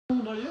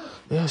Not yet.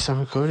 Yes,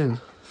 I'm recording.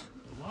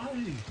 Why?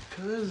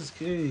 Cause,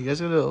 okay, you guys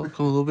gotta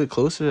come a little bit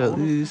closer at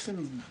least.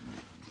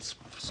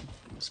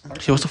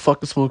 He wants to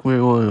fucking smoke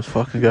marijuana,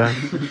 fucking guy.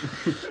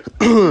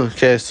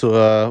 Okay,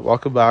 so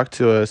welcome back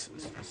to us.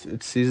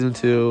 It's season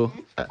 2,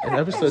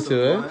 episode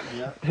 2, eh?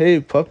 Yeah.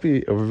 Hey,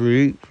 puppy,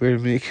 we're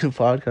making a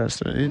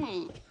podcast, right?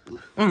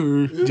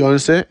 Do you want to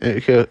say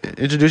it? Okay,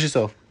 introduce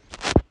yourself.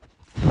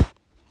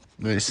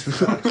 Nice.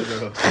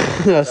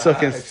 That's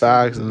fucking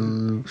facts.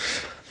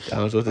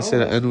 I was about to say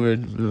the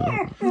N-word.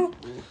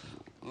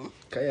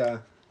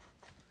 Kaya.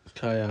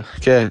 Kaya.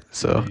 Okay,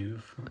 so.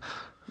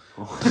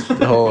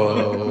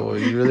 Oh,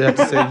 you really have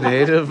to say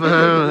native,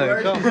 man?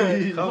 Like, come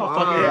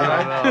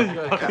on.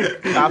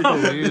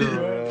 Capitalism,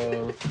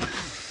 bro.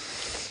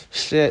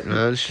 Shit,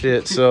 man,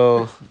 shit.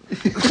 So,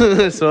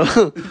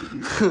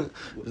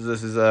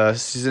 this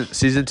is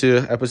season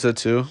 2, episode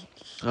 2.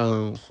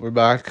 We're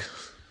back.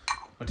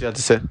 What do you have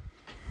to say?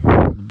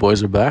 The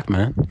boys are back,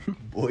 man.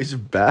 Boys are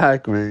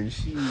back, man.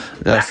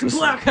 Back in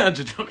black. I'm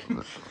just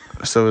joking.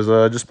 So it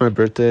was just my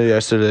birthday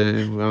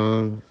yesterday.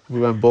 We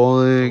went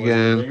bowling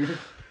and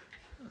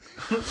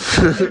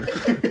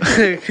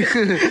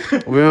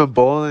we went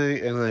bowling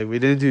and like we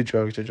didn't do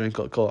drugs or drink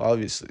alcohol,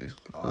 obviously,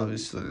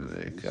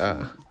 like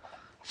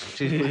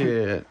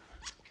shit,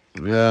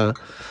 yeah.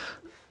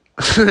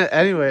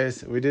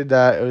 Anyways, we did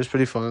that. It was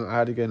pretty fun. I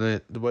had a good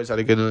night. The boys had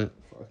a good night.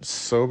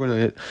 Sober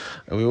night,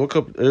 and we woke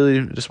up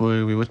early this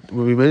morning.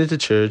 We made it to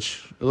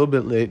church a little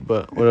bit late,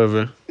 but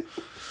whatever.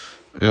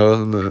 Yo, I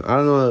don't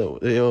know.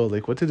 Yo,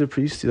 like, what did the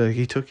priest do? Like,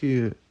 he took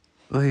you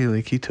in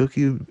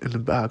the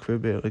back for a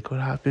bit. Like, what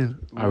happened?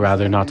 I'd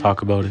rather not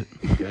talk about it.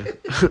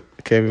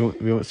 Okay,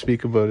 we won't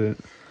speak about it.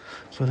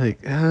 But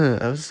like,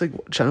 I was just like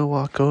trying to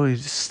walk over, and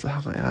he just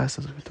slapped my ass.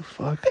 I was like, what the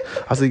fuck?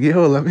 I was like,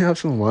 yo, let me have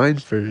some wine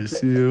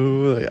first, you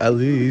know, like at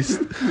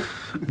least.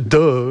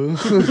 Duh.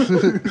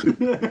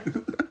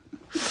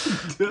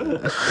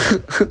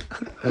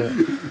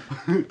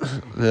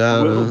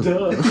 Yeah. Well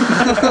done.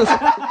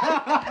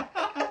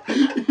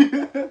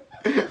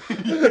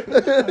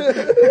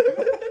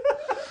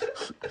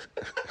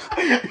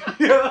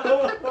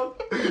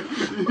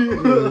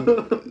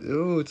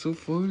 Yo, it's so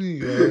funny,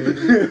 guys.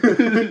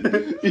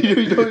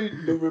 you don't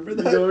remember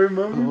that? You don't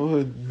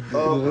remember?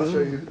 I'll show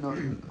you.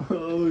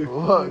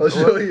 What? I'll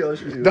show you.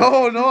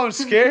 No, I'm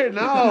scared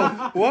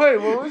now. What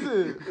was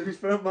it? It's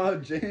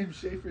from James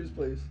Schaefer's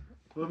place.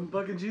 From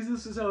fucking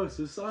Jesus' house,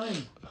 his sign.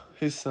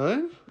 His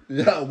son?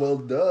 Yeah, well,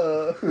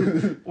 duh.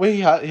 Wait,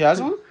 he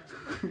has one?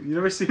 You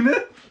never seen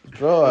it?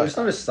 Bro, It's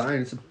not a sign,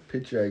 it's a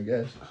picture, I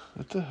guess.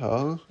 what the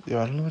hell? Yo,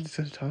 I don't know what he's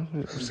talking about.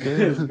 I'm It's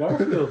scared.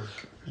 Garfield.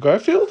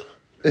 Garfield?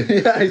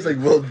 Yeah, he's like,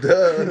 well,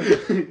 duh.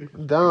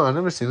 Damn, I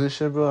never seen this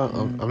shit, bro.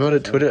 I'm not a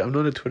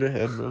Twitter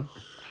head, bro.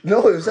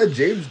 No, it was at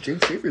James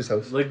Schaefer's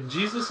house. Like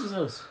Jesus'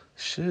 house.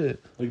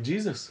 Shit. Like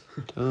Jesus.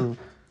 Damn.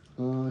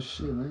 Oh,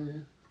 shit,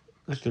 man.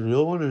 Like the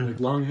real one or Like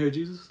long hair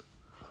Jesus.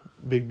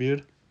 big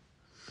beard?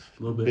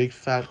 A little bit. Big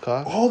fat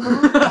cock? Oh,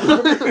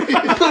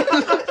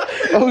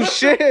 Oh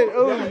shit!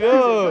 Oh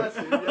no!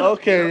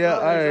 Okay, yeah,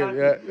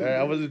 alright, yeah,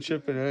 I wasn't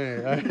tripping,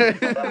 alright.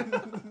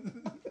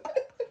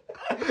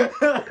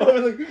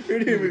 like,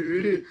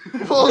 read it.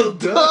 Well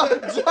done!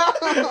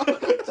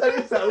 That's at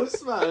his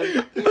house,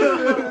 man.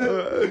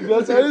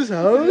 That's at his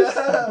house?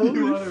 Yeah.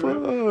 Holy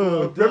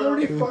fuck! Remember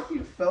when he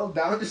fucking fell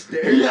down the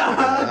stairs?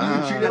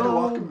 Yeah. You had to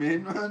walk him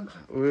in, man.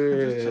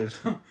 Weird.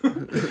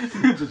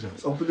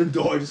 Just open the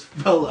door, just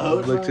fell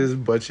out. Licked his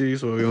butt cheeks,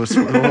 but we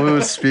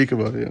won't speak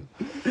about it.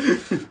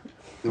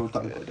 Don't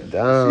talk about that.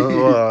 Damn,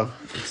 well,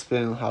 it's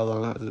been, how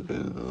long has it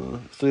been?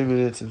 3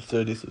 minutes and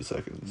 33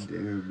 seconds.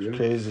 Damn, It's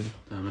crazy.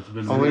 Damn, it's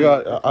been Oh my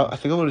god, I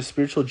think I'm on a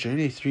spiritual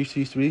journey.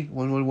 333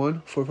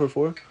 111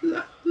 444.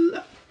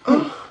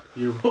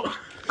 You're woke.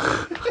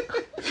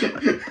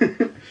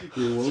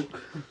 You're woke.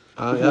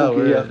 Yeah,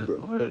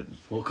 we're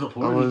Woke up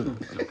I'm horny.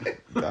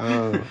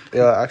 on,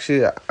 yeah,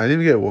 actually, I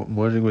didn't even get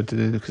morning with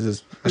today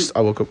because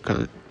I woke up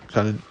kind of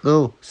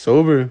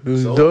sober. It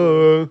was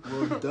duh.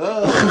 Well,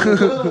 duh.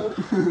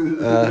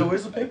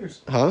 Where's the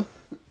papers? Huh?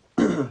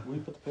 Where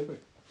you put the paper?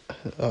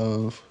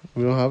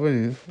 We don't have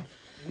any.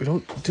 We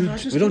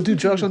don't do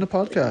drugs on the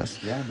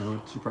podcast. Yeah,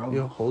 no, it's your problem.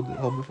 Yo, hold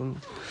my phone.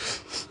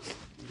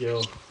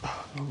 Yo.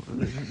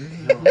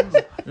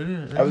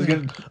 I was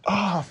gonna.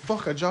 Oh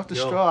fuck! I dropped the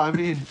Yo. straw. I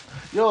mean,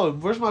 yo,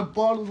 where's my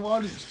bottle of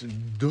water?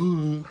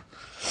 Duh.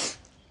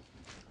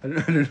 I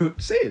don't know.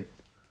 Say it.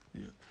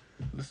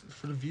 This is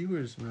for the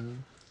viewers,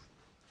 man.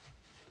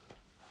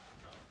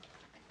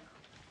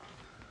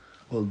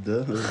 Well,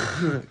 duh.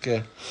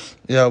 Okay.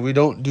 Yeah, we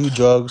don't do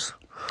drugs.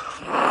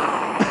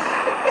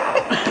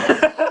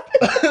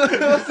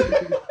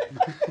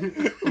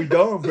 We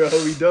don't, bro.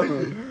 We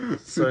don't.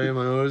 Sorry,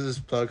 my nose is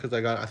plugged because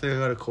I think I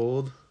got a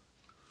cold.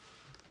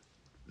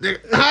 I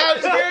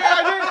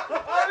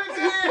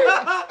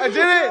did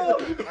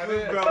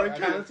it! Bro, we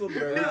canceled,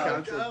 bro. We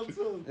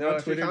canceled. Yo,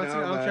 if you're Twitter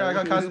canceling, now, I don't care. I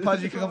got man. cancel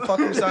pod. You can come fuck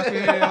yourself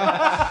here.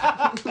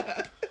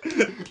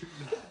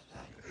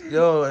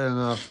 Yo,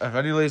 and if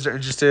any ladies are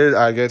interested,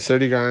 I get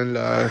 30 grand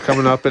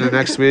coming up in the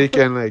next week,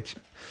 and like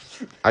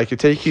I could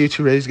take you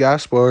to Ray's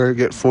Gas Bar,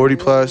 get 40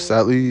 plus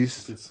at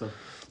least. Good stuff.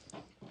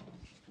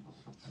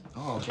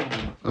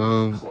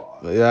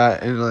 But yeah,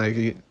 and like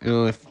you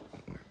know, if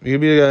you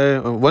could be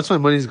a guy. Once my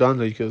money's gone,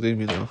 though, you could leave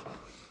me though.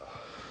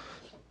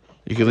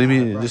 You could leave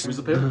me. Just Where's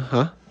the paper?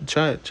 huh?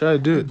 Try to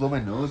do it. Blow my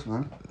nose,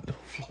 man.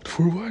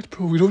 For what,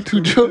 bro? We don't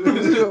do drugs.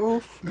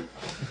 No.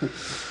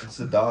 It's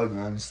a dog,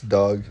 man. It's a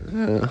dog.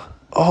 Yeah.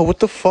 Oh, what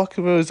the fuck,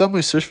 bro? Is that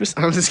my surface?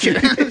 I'm just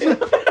kidding.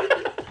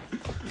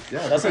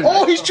 Yeah, That's a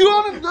Oh, he's chewing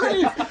on a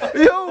knife!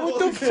 Yo, what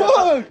the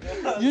fuck?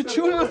 You're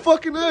chewing on a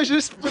fucking knife,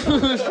 just...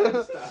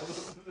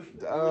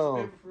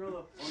 Oh.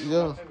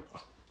 Yeah.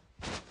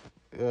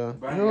 Yeah.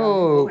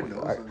 Yo.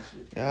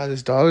 Yeah,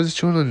 this dog is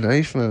chewing on a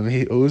knife, man.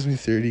 He owes me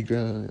 30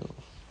 grand.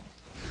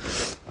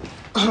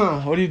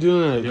 Yo. What are you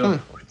doing? Yo.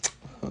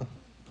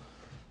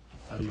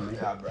 How do you make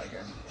it? Yeah, bro, I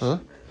can. Huh?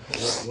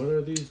 What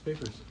are these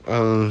papers?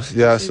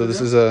 Yeah, so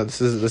this is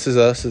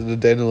us in the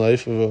day in the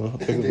life of a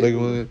like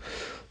one.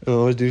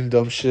 Always doing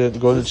dumb shit,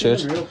 going to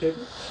church. Real paper?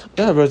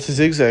 Yeah, bro, it's a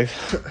zigzag.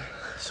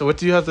 So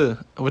what you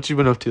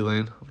been up to,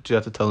 Lane? What you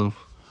have to tell him?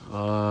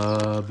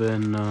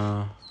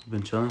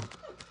 Been chilling.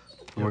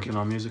 Been working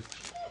on music.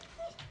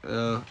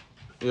 Yo,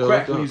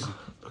 Crack look, music.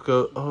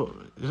 oh,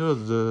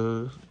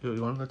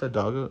 you want to let that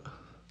dog out?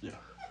 Yeah.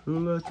 Who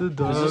let the Is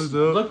dogs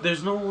this, out? look,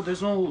 there's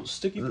no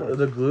sticky part.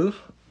 The glue?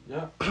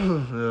 Yeah.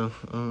 Yeah.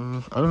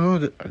 I don't know.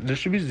 There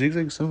should be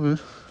zigzag somewhere.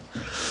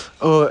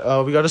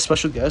 Oh, we got a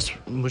special guest,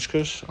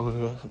 Mushkish. I'm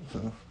gonna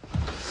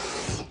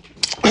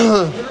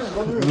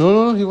go.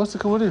 No, he wants to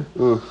come with you.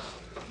 Oh.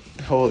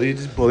 Oh,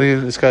 he's just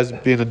bullying. This guy's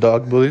being a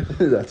dog bully.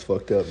 That's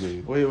fucked up,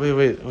 man.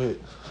 Wait.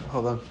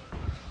 Hold on.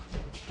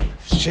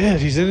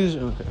 Shit, he's in his.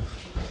 Okay.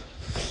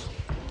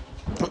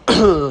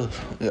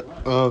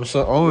 Yeah.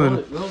 So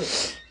Owen. Roll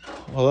it.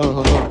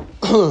 Hold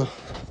on.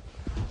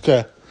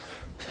 Okay.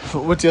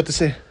 What do you have to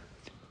say?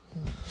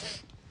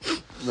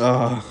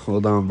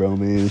 Hold on, bro,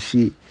 man.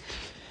 Shit.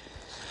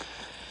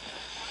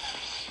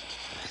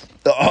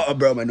 Oh,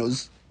 bro, my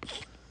nose.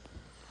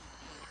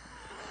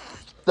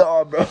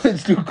 Oh, bro,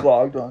 it's too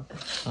clogged on.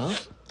 Huh?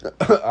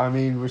 I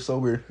mean, we're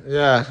sober.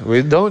 Yeah,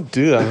 we don't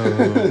do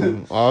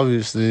that.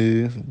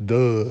 Obviously,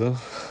 duh.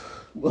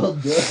 Well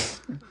done.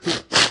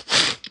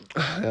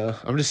 Yeah,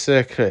 I'm just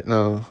sick right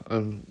now.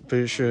 I'm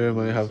pretty sure I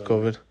might have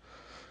COVID.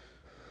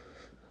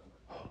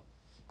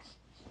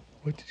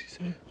 What did you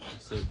say? I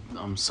said,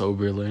 I'm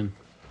sober, Lane.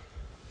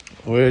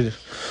 Weird.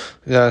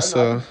 Yeah,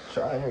 so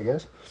Try, I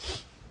guess.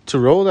 to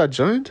roll that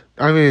joint?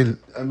 I mean,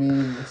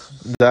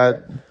 It's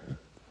that.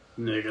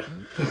 Nigga.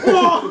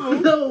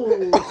 No!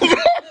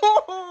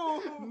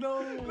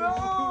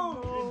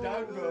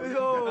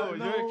 Yo,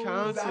 you're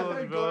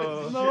canceled, bro.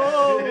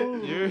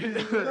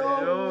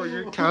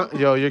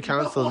 You're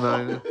canceled,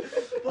 man.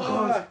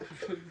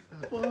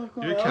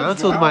 You're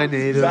canceled, my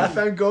native.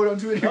 Zaphon Goat on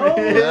Twitter.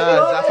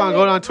 Yeah, Zaphon,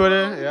 go on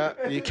Twitter. Yeah,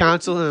 you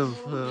cancel him.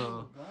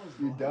 Oh.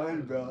 You're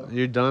done, bro.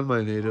 You're done, my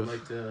I'd native.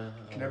 like to,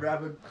 Can never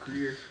have a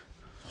career.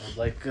 I'd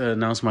like to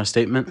announce my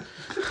statement.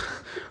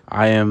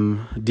 I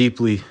am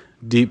deeply,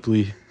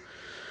 deeply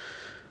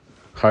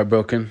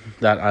heartbroken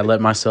that I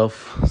let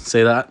myself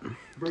say that.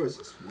 Bro, is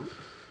this one?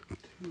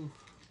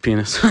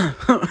 Penis.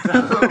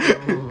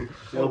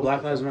 Yo,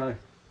 Black Lives Matter.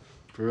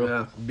 For real.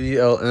 Yeah,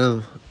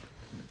 BLM.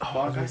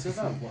 Oh, I said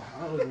that. Wow.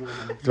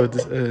 So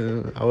this,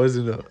 I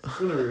wasn't.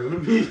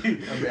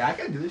 I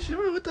can't do this shit.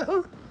 What the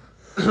hell?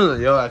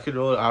 Yo, I could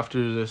roll it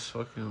after this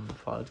fucking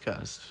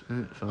podcast.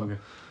 Okay.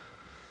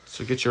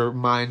 So get your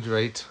mind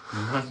right.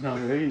 That's not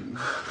right.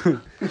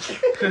 How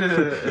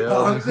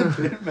long has it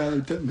been, man?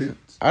 Like 10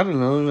 minutes. I don't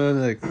know,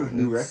 man. Like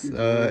New it's,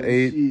 record.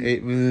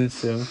 8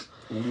 minutes. Yeah.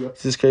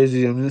 This is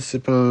crazy. I'm just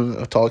sipping on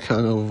a tall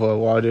can of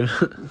water,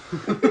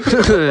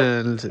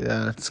 and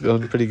yeah, it's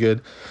going pretty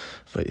good.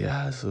 But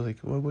yeah, so like,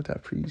 what would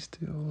that priest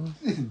do?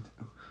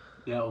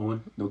 Yeah,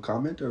 Owen. No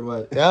comment or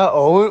what? Yeah,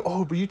 Owen.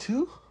 Oh, but you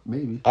too?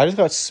 Maybe. I just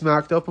got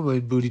smacked up on my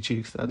booty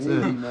cheeks. That's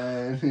Maybe, it.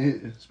 man.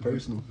 It's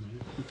personal.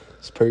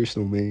 It's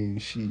personal, man.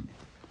 Shit.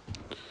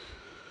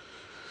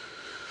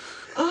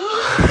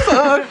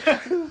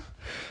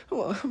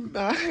 Well,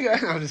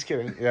 I'm just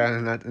kidding. Yeah,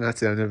 and that's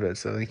the end of it.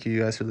 So thank you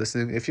guys for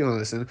listening. If you want to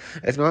listen,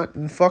 if not,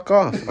 then fuck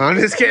off. I'm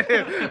just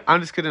kidding.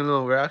 I'm just kidding.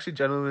 No, we're actually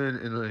gentlemen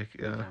and like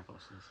yeah.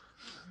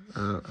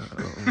 I'm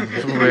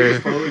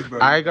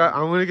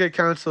gonna get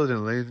canceled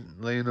and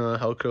Lane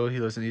Helco. He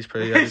lives in East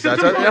Prairie.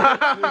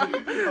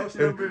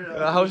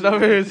 House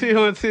number is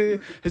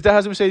his dad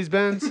has a Mercedes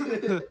Benz.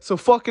 So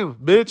fuck him,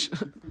 bitch.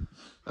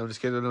 I'm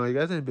just kidding. No, you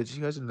guys ain't bitch.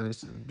 You guys are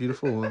nice,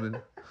 beautiful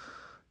woman.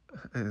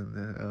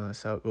 And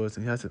that's how it goes.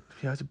 And he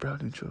has a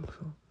brownie truck.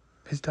 So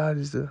his dad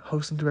is the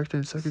host and director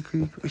in Sucker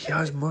Creek. But he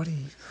has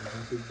money.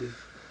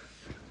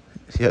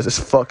 He has this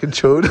fucking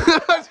chode.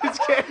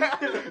 Just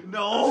kidding.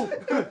 No.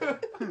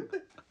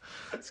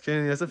 Just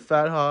kidding. He has a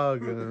fat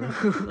hog. This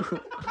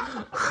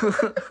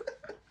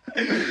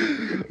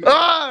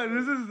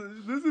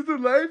is the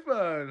life,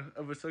 man,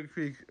 of a Sucker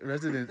Creek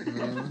resident.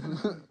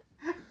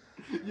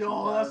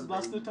 Yo,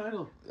 that's the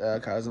title.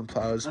 Cars and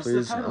plows, That's the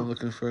please. title. I'm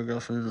looking for a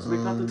girlfriend. Let's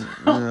make that the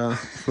title. Yeah,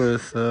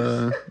 with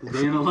The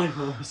day in the life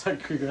of a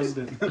Cycle Creek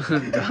resident. That's the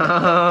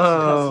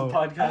Oh,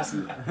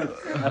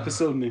 podcast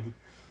episode name.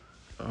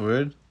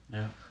 word.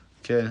 Yeah.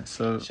 Okay,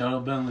 so Shout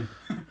out Bentley.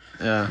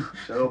 yeah,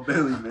 Shout out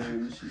Billy,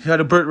 man. he had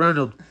a Burt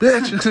Reynolds,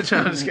 bitch.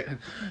 I'm just kidding.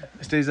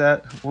 Stays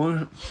at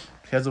warrant.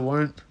 He has a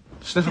warrant.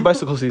 Sniffing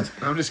bicycle seats.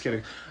 I'm just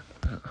kidding.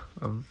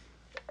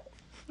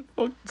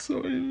 Fuck,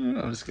 sorry.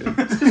 I'm just kidding.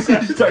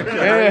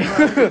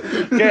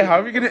 Okay, how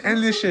are we gonna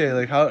end this shit?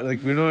 Like how?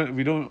 Like we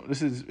don't.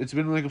 It's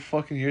been like a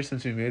fucking year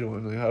since we made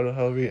one. Like how the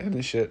hell are we end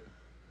this shit?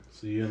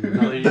 So you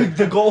another year.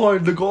 The goal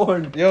horn, the goal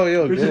horn. Yo,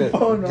 Where's get your it.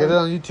 phone, Get it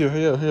on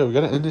YouTube. Here, we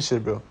gotta end this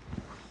shit, bro.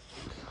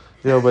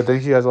 Yo, but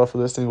thank you guys all for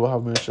listening. We'll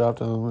have merch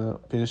dropped on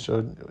Penis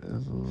Joe.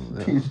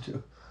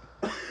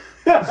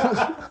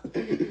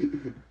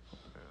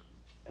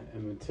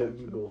 And the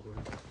Tim Goldberg.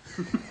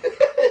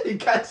 You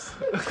can't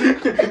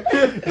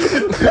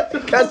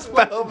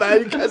spell, man.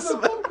 You can't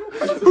spell.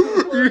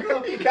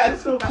 You can't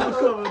spell.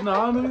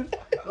 No,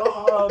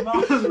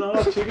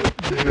 chicken.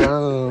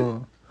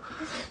 No.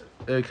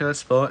 I can't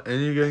spell it,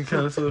 and you're getting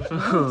canceled from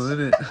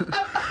innit?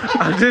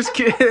 I'm just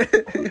kidding.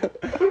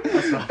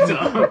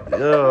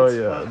 Yo,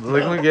 yeah.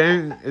 Liquid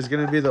Gang is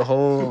gonna be the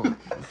whole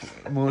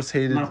most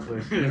hated. Yeah,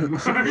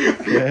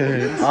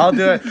 I'll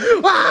do it.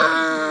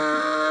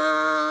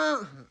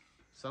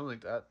 Something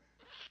like that.